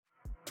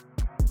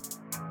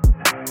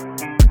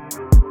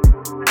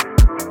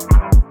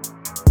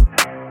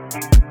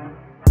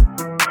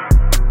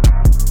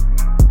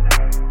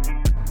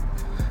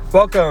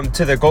Welcome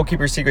to the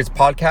Goalkeeper Secrets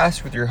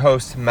podcast with your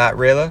host, Matt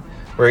Rayla,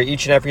 where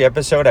each and every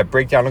episode I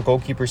break down a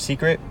goalkeeper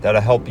secret that'll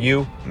help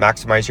you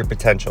maximize your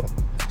potential.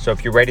 So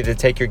if you're ready to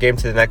take your game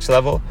to the next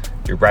level,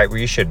 you're right where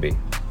you should be.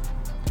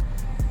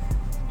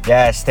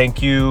 Yes,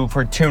 thank you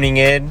for tuning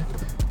in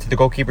to the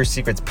Goalkeeper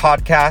Secrets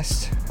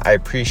podcast. I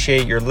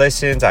appreciate your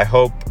listens. I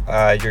hope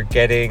you're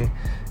getting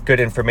good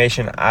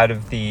information out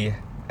of the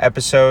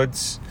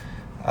episodes.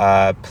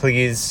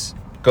 Please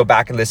go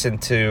back and listen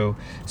to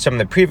some of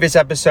the previous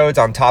episodes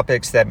on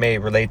topics that may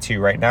relate to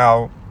you right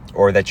now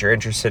or that you're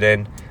interested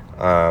in.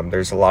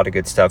 There's a lot of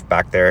good stuff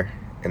back there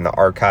in the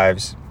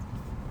archives.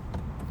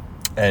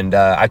 And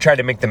I try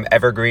to make them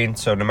evergreen,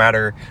 so no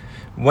matter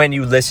when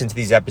you listen to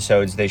these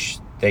episodes,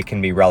 they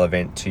can be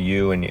relevant to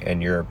you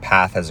and your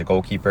path as a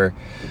goalkeeper.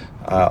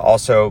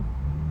 Also,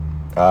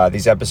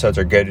 these episodes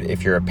are good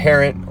if you're a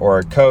parent or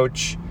a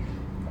coach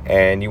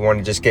and you want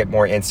to just get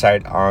more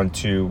insight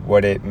onto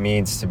what it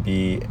means to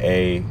be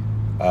a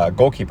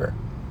goalkeeper.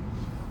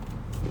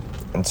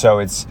 And so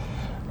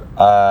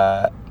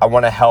I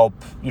want to help,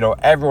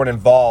 everyone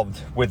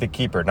involved with the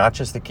keeper, not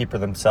just the keeper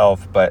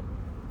themselves, but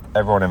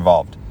everyone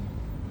involved.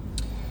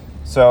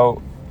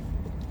 So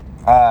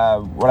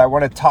what I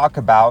want to talk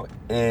about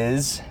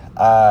is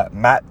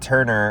Matt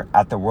Turner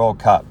at the World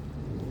Cup.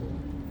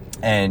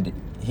 And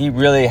he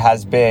really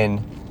has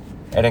been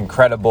an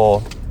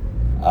incredible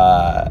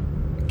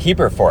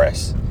keeper for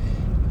us,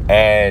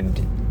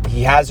 and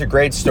he has a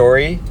great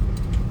story.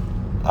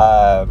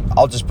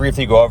 I'll just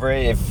briefly go over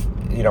it. If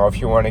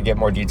you want to get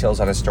more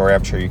details on his story,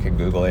 I'm sure you can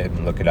Google it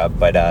and look it up.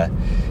 But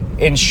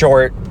in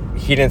short,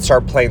 he didn't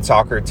start playing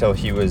soccer until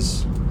he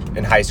was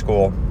in high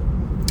school.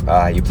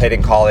 He played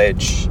in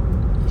college.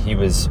 He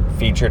was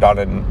featured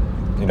on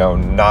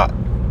not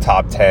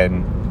top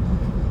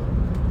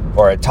 10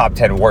 or a top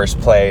 10 worst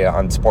play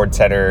on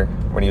SportsCenter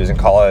when he was in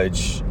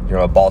college.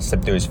 A ball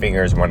slipped through his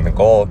fingers, won the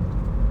goal.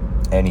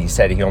 And he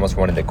said he almost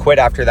wanted to quit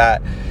after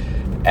that.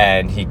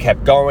 And he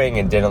kept going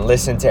and didn't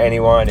listen to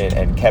anyone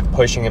and kept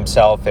pushing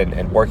himself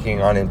and working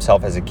on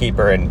himself as a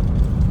keeper. And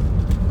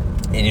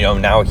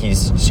now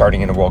he's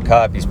starting in the World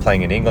Cup. He's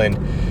playing in England.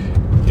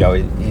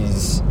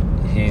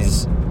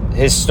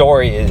 His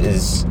story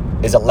is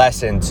a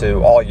lesson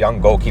to all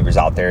young goalkeepers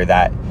out there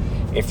that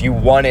if you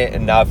want it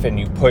enough and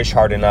you push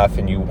hard enough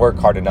and you work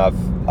hard enough,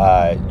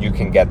 you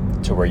can get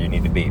to where you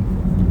need to be.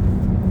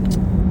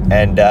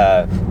 And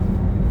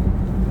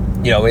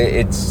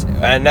it's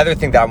another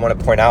thing that I want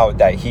to point out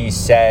that he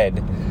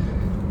said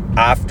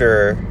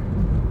after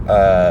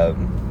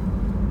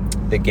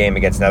the game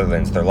against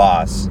Netherlands, their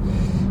loss,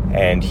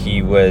 and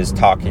he was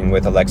talking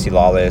with Alexi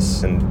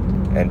Lawless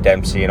and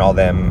Dempsey and all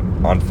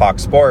them on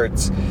Fox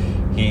Sports.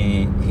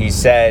 He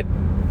said,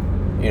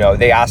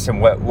 they asked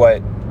him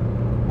what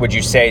would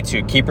you say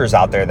to keepers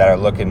out there that are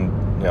looking,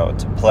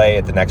 to play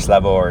at the next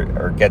level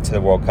or get to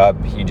the World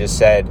Cup. He just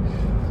said,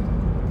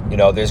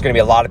 there's going to be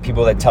a lot of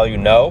people that tell you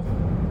no,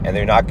 and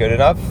they're not good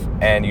enough,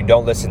 and you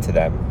don't listen to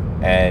them.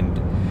 And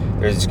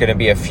there's going to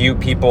be a few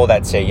people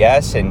that say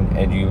yes,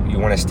 and you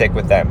want to stick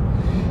with them,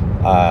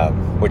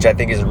 which I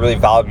think is a really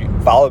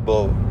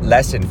valuable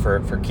lesson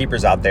for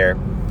keepers out there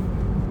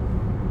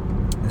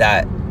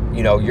that,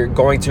 you're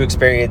going to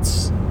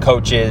experience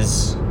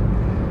coaches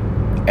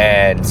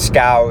and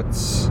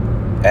scouts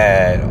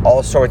and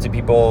all sorts of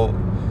people,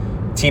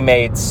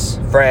 teammates,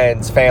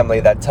 friends, family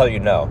that tell you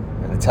no,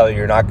 and tell you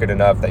you're not good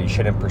enough, that you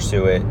shouldn't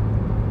pursue it,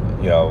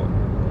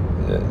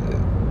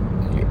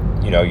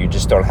 you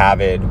just don't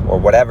have it, or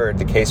whatever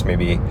the case may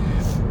be.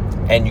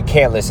 And you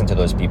can't listen to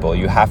those people.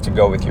 You have to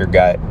go with your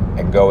gut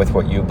and go with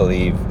what you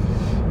believe.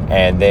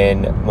 And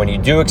then when you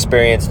do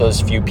experience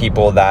those few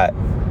people that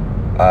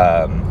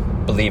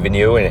believe in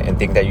you and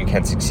think that you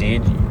can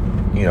succeed,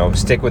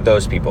 stick with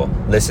those people.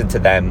 Listen to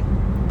them,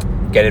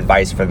 get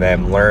advice from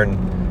them, learn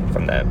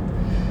from them.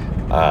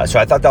 So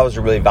I thought that was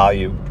a really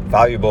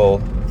valuable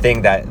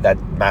thing that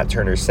Matt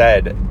Turner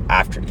said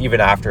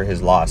after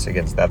his loss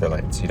against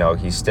Netherlands.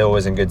 He still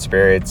was in good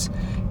spirits.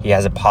 He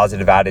has a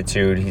positive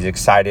attitude. He's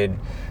excited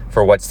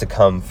for what's to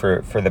come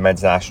for the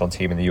men's national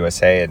team in the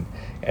USA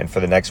and for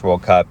the next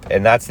World Cup.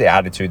 And that's the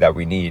attitude that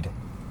we need.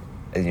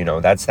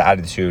 That's the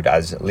attitude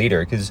as a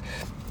leader, because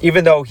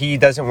even though he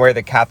doesn't wear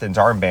the captain's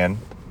armband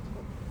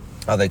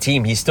on the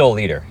team, he's still a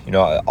leader.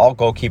 All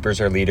goalkeepers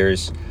are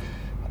leaders.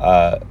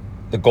 The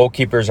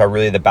goalkeepers are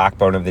really the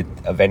backbone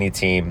of any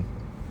team.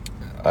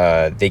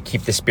 They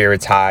keep the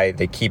spirits high.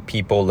 They keep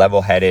people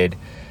level-headed.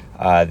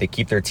 They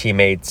keep their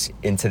teammates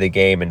into the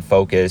game and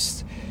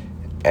focused.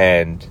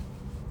 And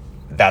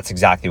that's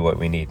exactly what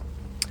we need.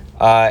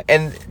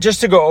 And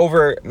just to go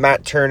over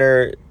Matt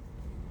Turner's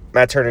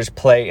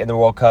play in the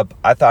World Cup,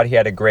 I thought he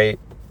had a great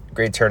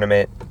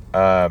tournament.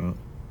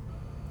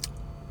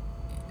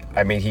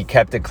 He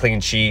kept a clean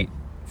sheet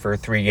for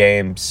 3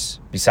 games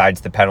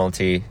besides the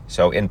penalty.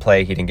 So in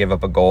play, he didn't give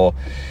up a goal.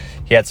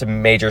 He had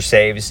some major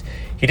saves.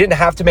 He didn't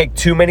have to make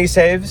too many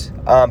saves,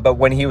 but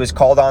when he was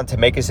called on to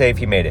make a save,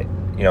 he made it.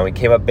 He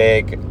came up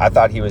big. I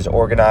thought he was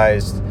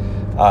organized.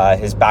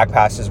 His back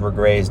passes were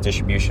great. His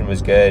distribution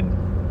was good.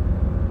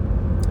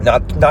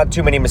 Not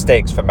too many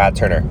mistakes from Matt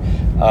Turner.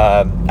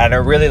 And I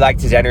really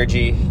liked his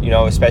energy,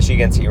 especially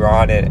against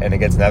Iran and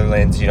against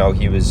Netherlands.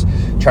 He was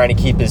trying to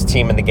keep his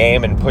team in the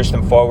game and push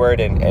them forward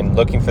and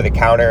looking for the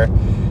counter.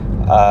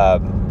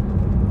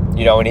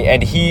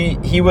 And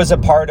he was a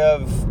part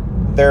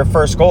of their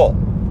first goal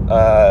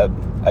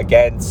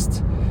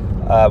against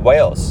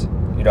Wales.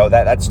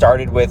 That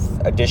started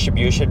with a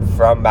distribution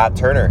from Matt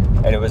Turner,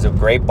 and it was a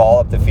great ball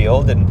up the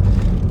field, and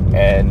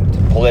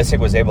Pulisic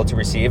was able to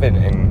receive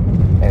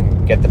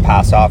and get the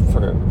pass off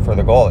for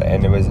the goal,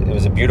 and it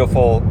was a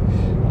beautiful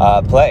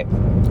play.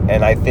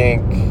 And I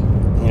think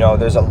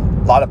there's a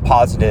lot of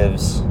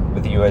positives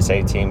with the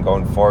USA team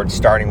going forward,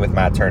 starting with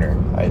Matt Turner.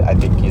 I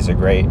think he's a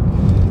great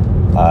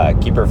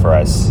keeper for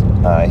us.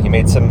 He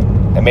made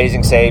some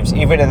amazing saves.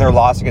 Even in their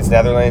loss against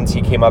Netherlands,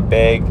 he came up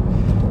big.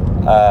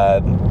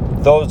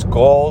 Those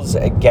goals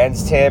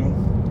against him,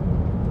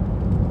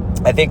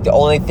 I think the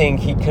only thing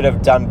he could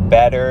have done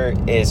better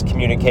is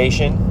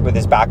communication with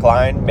his back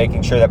line,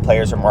 making sure that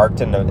players are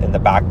marked in the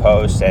back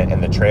post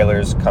and the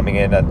trailers coming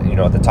in at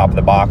the top of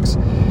the box.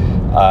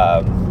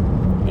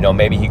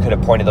 Maybe he could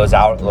have pointed those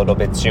out a little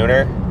bit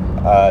sooner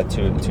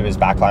to his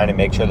back line and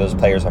make sure those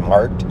players are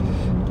marked.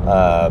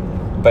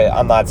 But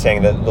I'm not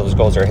saying that those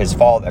goals are his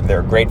fault.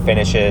 They're great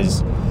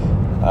finishes.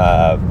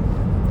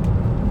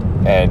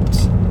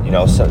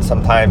 So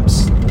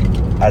sometimes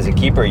as a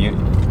keeper,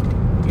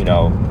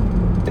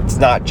 it's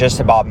not just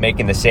about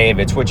making the save.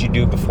 It's what you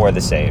do before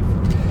the save.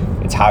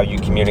 It's how you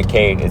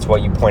communicate. It's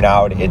what you point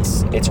out.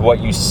 It's what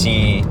you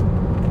see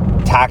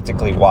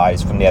tactically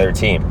wise from the other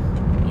team.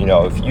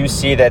 If you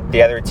see that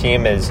the other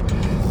team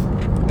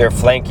they're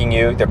flanking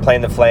you, they're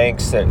playing the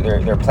flanks,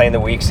 they're playing the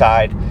weak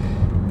side,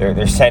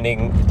 they're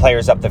sending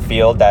players up the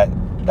field that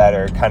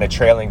are kind of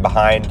trailing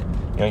behind.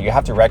 You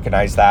have to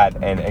recognize that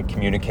and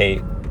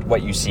communicate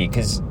what you see,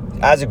 because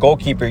as a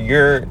goalkeeper,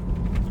 you're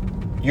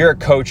a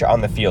coach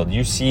on the field.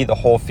 You see the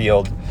whole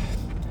field,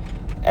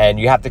 and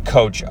you have to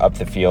coach up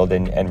the field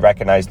and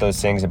recognize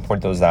those things and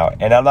point those out.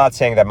 And I'm not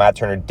saying that Matt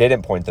Turner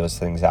didn't point those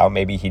things out.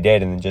 Maybe he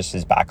did, and just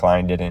his back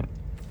line didn't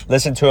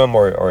listen to him,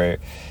 or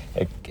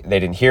they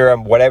didn't hear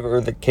him,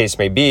 whatever the case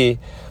may be.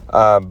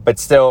 But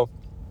still,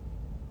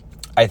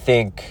 I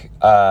think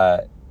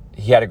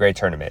he had a great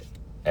tournament,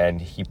 and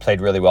he played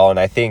really well. And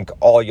I think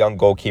all young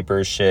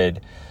goalkeepers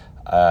should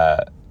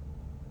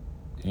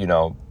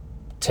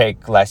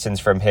take lessons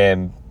from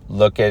him,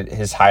 look at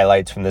his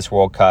highlights from this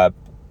World Cup,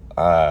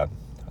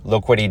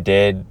 look what he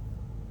did,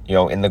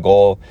 in the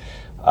goal,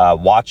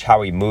 watch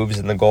how he moves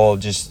in the goal,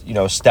 just,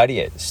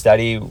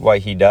 study what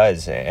he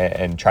does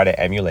and try to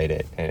emulate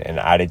it and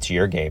add it to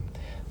your game.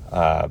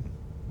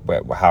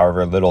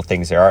 However little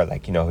things there are,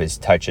 like, his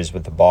touches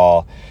with the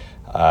ball,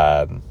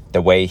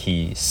 the way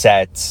he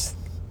sets,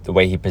 the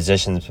way he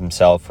positions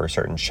himself for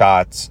certain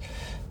shots,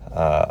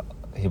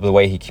 the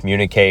way he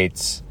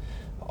communicates.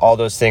 All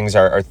those things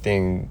are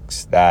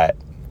things that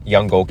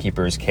young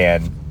goalkeepers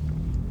can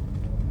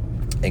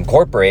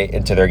incorporate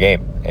into their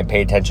game and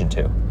pay attention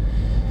to.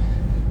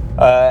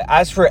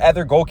 As for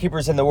other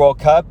goalkeepers in the World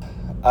Cup,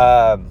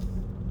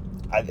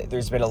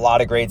 there's been a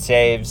lot of great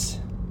saves.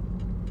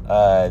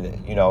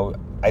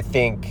 I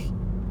think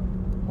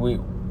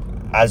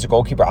as a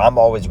goalkeeper, I'm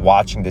always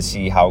watching to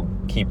see how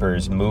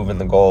keepers move in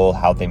the goal,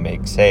 how they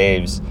make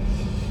saves,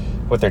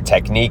 what their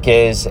technique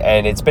is,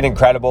 and it's been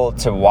incredible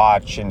to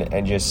watch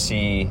and just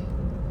see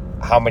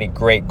how many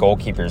great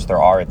goalkeepers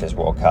there are at this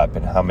World Cup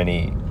and how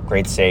many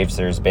great saves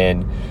there's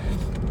been.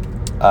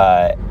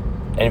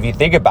 And if you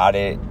think about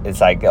it, it's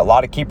like a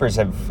lot of keepers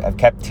have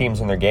kept teams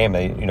in their game.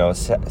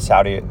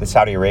 The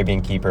Saudi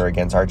Arabian keeper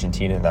against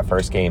Argentina in that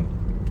first game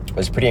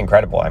was pretty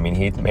incredible. I mean,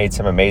 he made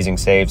some amazing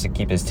saves to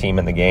keep his team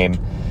in the game.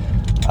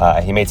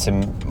 He made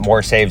some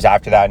more saves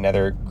after that in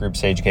other group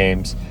stage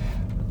games.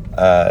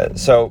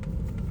 So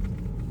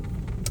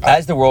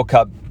as the World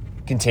Cup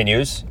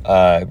continues,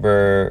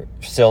 we're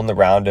still in the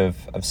round of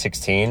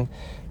 16.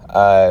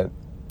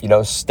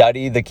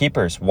 Study the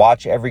keepers,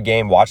 watch every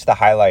game, watch the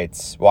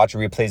highlights, watch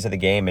replays of the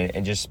game,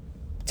 and just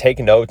take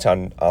notes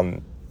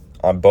on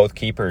both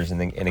keepers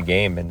in a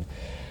game, and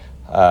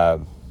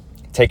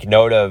take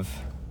note of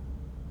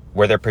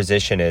where their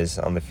position is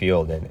on the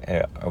field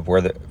and of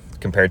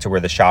compared to where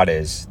the shot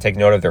is. Take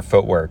note of their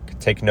footwork.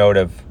 Take note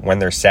of when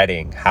they're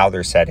setting, how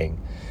they're setting.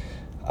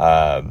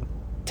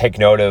 Take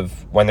note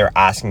of when they're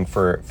asking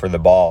for the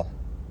ball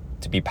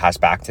to be passed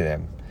back to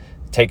them.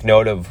 Take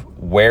note of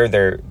where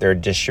they're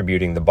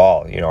distributing the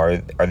ball.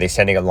 Are they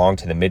sending it long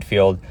to the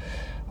midfield?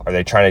 Are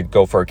they trying to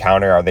go for a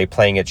counter? Are they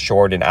playing it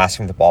short and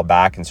asking the ball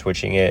back and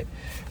switching it?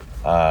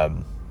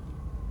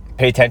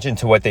 Pay attention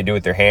to what they do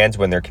with their hands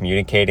when they're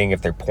communicating,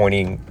 if they're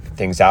pointing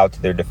things out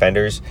to their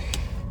defenders.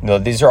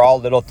 These are all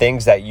little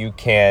things that you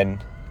can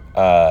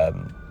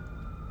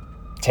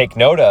take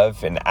note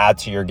of and add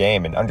to your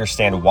game and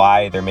understand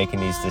why they're making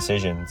these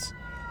decisions.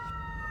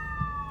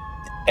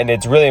 And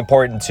it's really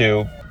important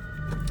to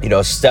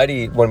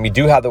study when we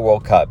do have the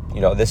World Cup.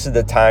 This is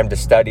the time to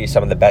study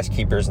some of the best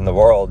keepers in the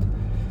world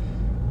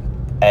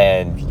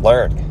and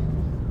learn.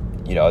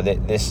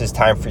 this is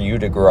time for you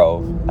to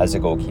grow as a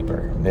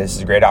goalkeeper. This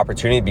is a great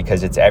opportunity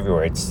because it's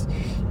everywhere. It's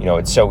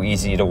so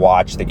easy to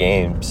watch the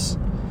games,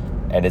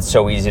 and it's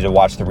so easy to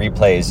watch the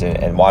replays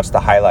and watch the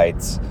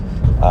highlights.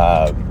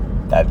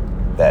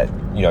 That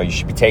you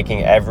should be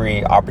taking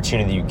every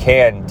opportunity you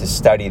can to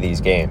study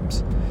these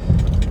games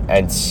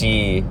and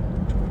see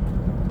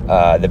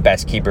the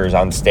best keepers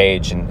on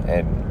stage. And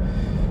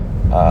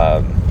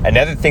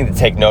another thing to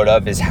take note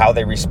of is how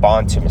they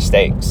respond to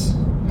mistakes,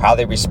 how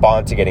they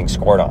respond to getting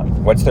scored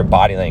on. What's their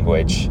body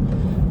language?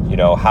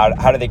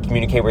 How do they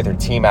communicate with their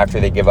team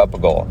after they give up a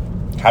goal?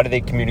 How do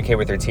they communicate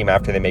with their team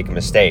after they make a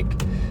mistake?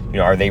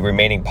 Are they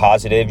remaining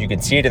positive? You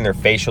can see it in their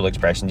facial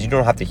expressions. You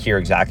don't have to hear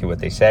exactly what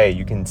they say.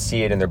 You can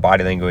see it in their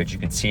body language. You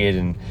can see it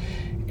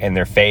in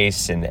their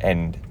face and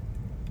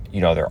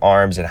their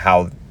arms and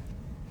how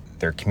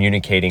they're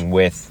communicating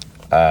with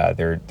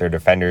their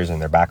defenders and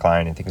their back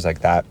line and things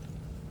like that.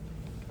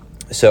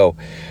 So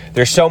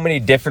there's so many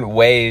different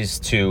ways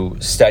to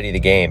study the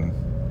game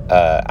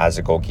as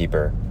a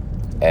goalkeeper,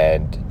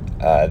 and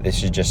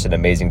this is just an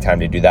amazing time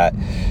to do that.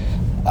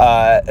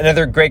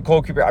 Another great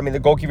goalkeeper. The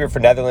goalkeeper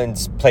for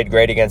Netherlands played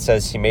great against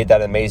us. He made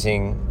that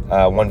amazing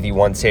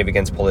 1v1 save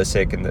against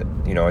Pulisic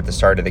at the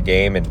start of the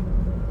game, and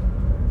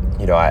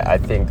I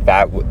think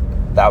that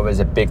was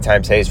a big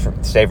time save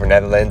for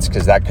Netherlands,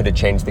 because that could have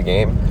changed the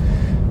game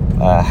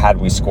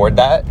had we scored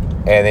that.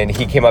 And then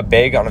he came up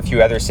big on a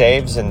few other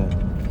saves, and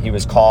he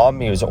was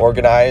calm, he was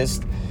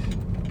organized,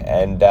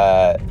 and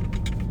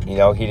he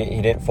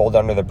didn't fold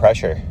under the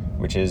pressure,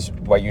 which is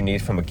what you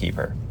need from a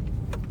keeper.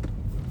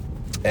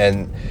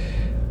 And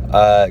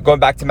going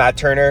back to Matt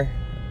Turner,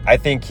 I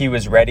think he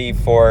was ready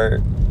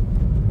for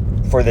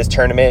this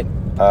tournament.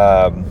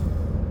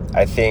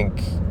 I think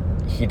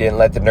he didn't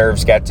let the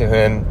nerves get to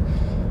him.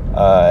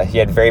 He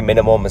had very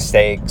minimal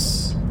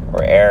mistakes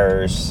or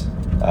errors.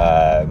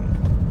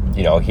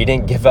 He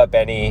didn't give up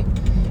any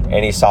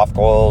soft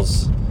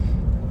goals.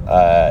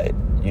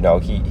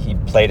 He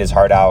played his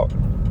heart out,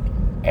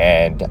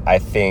 and I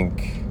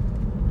think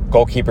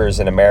goalkeepers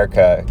in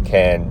America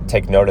can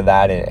take note of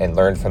that and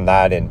learn from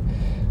that, and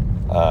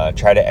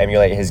try to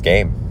emulate his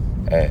game,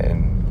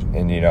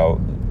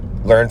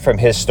 and learn from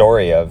his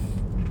story of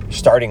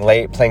starting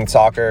late, playing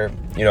soccer.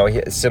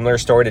 A similar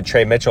story to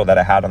Trey Mitchell that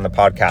I had on the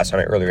podcast on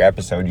an earlier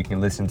episode. You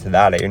can listen to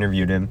that. I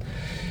interviewed him.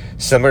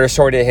 Similar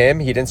story to him.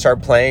 He didn't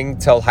start playing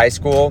till high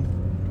school.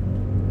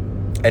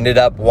 Ended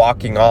up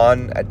walking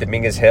on at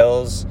Dominguez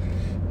Hills,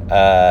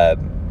 and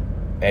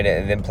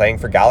then playing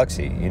for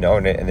Galaxy,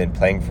 and then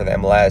playing for the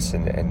MLS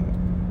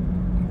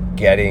and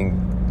getting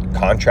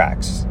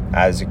contracts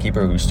as a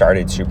keeper who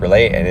started super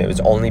late. And it was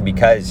only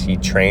because he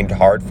trained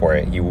hard for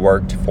it, he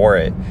worked for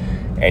it,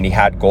 and he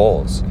had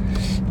goals.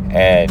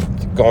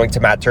 And going to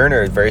Matt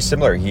Turner is very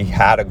similar. He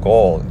had a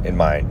goal in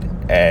mind,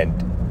 and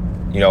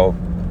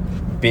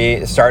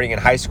starting in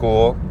high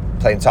school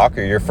playing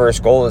soccer, your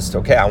first goal is,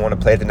 okay, I want to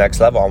play at the next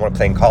level. I want to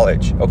play in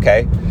college.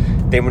 Okay.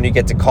 Then when you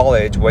get to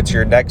college, what's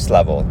your next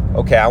level?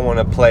 Okay, I want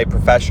to play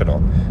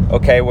professional.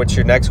 Okay, what's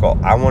your next goal?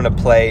 I want to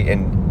play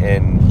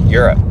in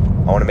Europe.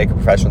 I want to make a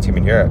professional team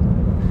in Europe.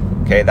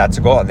 Okay, that's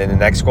a goal. And then the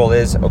next goal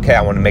is, okay,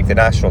 I want to make the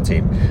national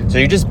team. So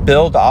you just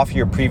build off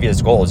your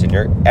previous goals, and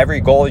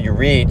every goal you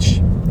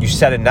reach, you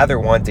set another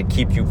one to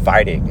keep you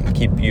fighting and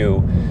keep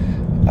you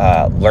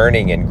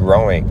learning and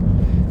growing.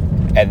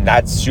 And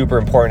that's super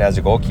important as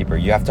a goalkeeper.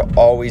 You have to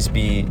always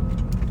be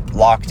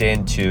locked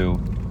into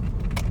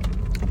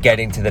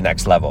getting to the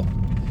next level.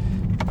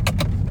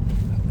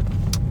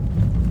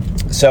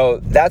 So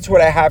that's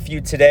what I have for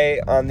you today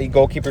on the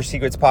Goalkeeper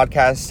Secrets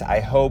podcast. I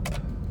hope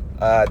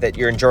that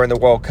you're enjoying the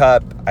World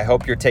Cup. I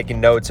hope you're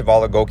taking notes of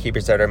all the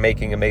goalkeepers that are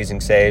making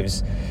amazing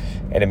saves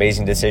and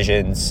amazing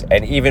decisions.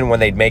 And even when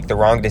they make the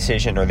wrong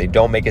decision or they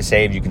don't make a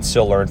save, you can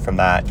still learn from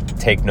that.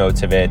 Take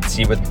notes of it.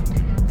 See what,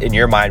 in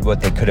your mind,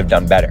 what they could have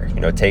done better.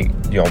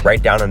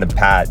 Write down on a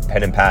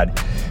pen and pad.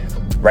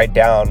 Write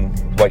down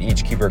what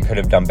each keeper could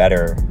have done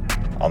better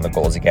on the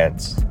goals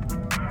against.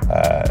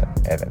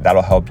 And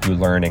that'll help you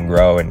learn and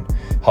grow and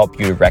help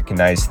you to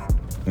recognize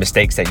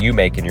mistakes that you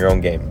make in your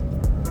own game.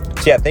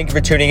 So thank you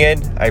for tuning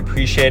in. I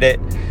appreciate it.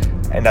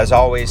 And as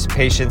always,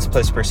 patience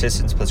plus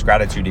persistence plus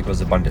gratitude equals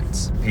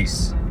abundance.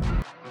 Peace.